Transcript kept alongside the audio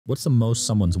What's the most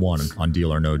someone's won on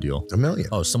Deal or No Deal? $1 million.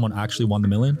 Oh, someone actually won the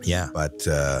 $1 million? Yeah, but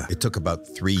it took about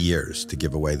 3 years to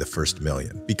give away the first $1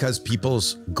 million because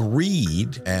people's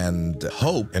greed and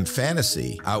hope and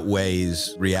fantasy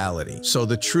outweighs reality. So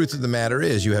the truth of the matter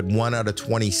is you had 1 out of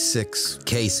 26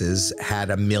 cases had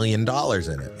 $1 million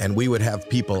in it. And we would have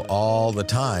people all the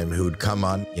time who'd come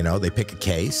on, you know, they pick a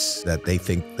case that they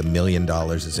think the $1 million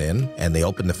is in, and they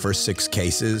open the first 6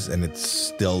 cases and it's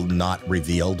still not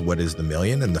revealed what is the $1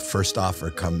 million. And the first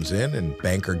offer comes in and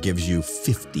banker gives you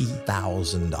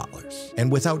 $50,000.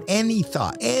 And without any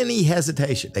thought, any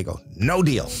hesitation, they go, no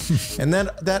deal. And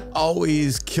then that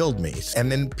always killed me.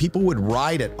 And then people would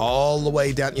ride it all the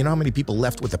way down. You know how many people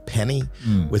left with a penny,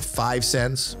 with 5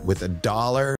 cents, with $1?